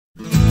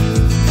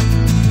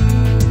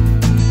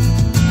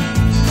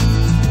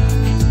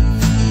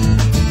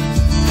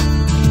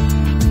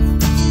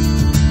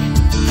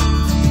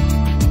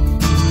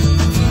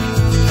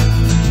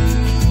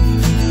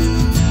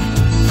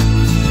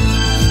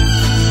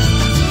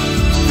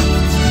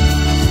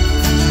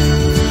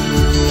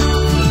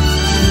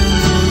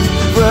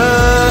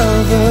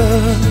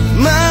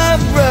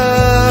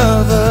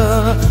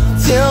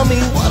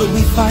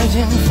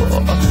fighting for?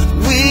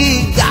 We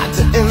got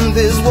to end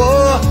this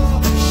war.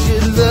 We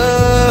should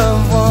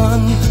love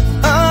one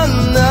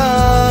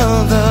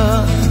another.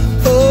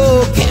 Oh,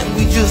 can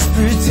we just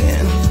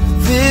pretend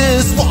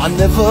this war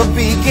never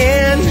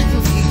began?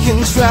 We can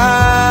try,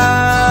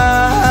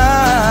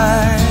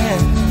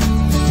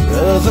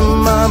 brother,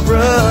 my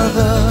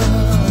brother.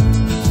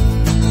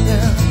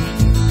 Yeah.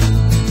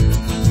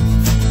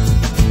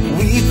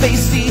 We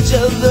faced each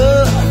other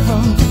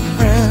from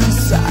different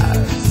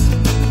sides.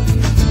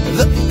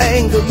 The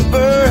anger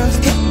burns,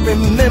 can't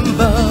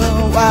remember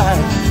why.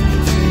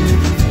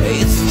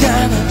 It's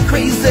kinda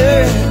crazy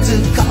to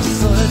cause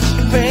such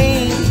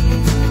pain.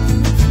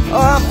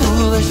 Our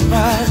foolish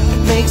pride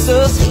makes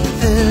us hate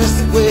this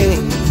way.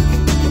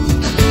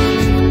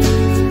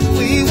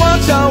 We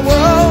watch our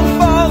world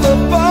fall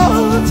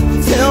apart.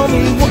 Tell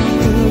me what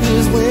good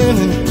is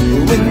winning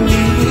when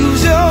you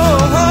lose your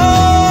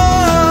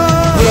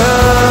heart.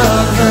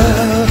 Brother,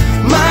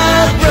 my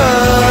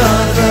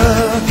brother,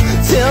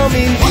 tell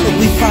me what are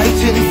we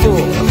fighting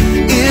for?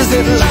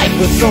 Isn't life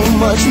worth so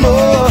much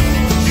more?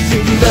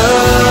 Should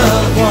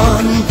love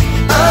one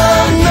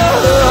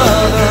another.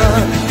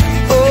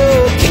 Oh,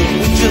 can't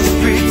we just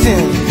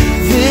pretend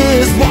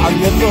this war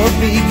never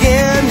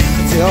began?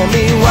 Tell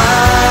me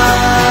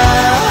why,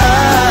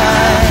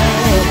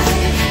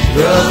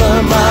 brother,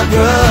 my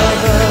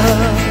brother.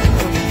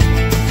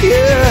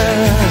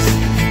 Yes,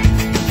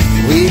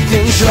 we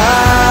can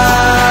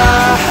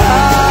try,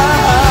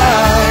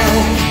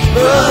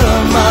 brother,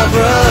 my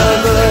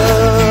brother.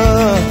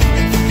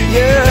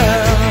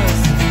 Yes,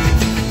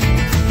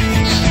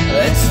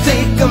 let's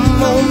take a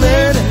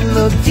moment and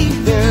look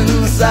deep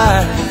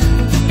inside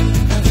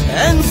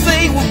and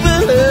say we're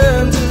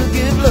willing to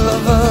give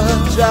love a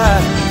try.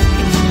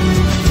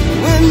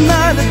 We're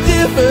not as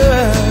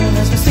different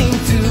as we seem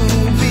to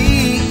be.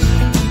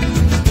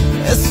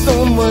 There's so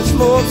much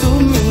more to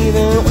me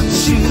than what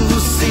you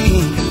see.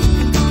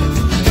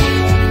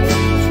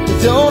 You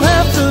don't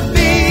have to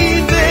be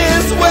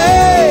this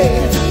way.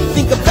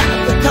 Think about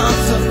the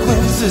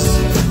consequences,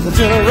 then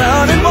turn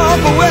around and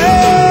walk away.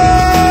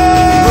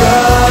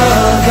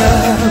 Brother,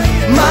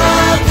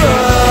 my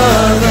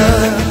brother,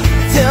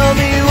 tell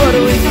me what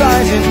are we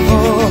fighting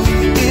for?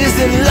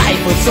 Isn't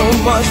life worth so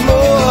much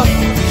more?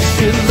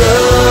 Should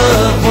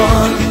love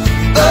one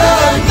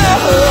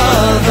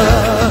another.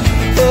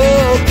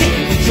 Oh,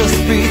 can't we just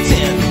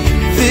pretend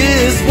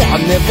this war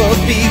never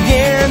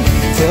began?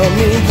 Tell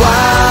me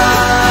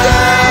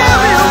why.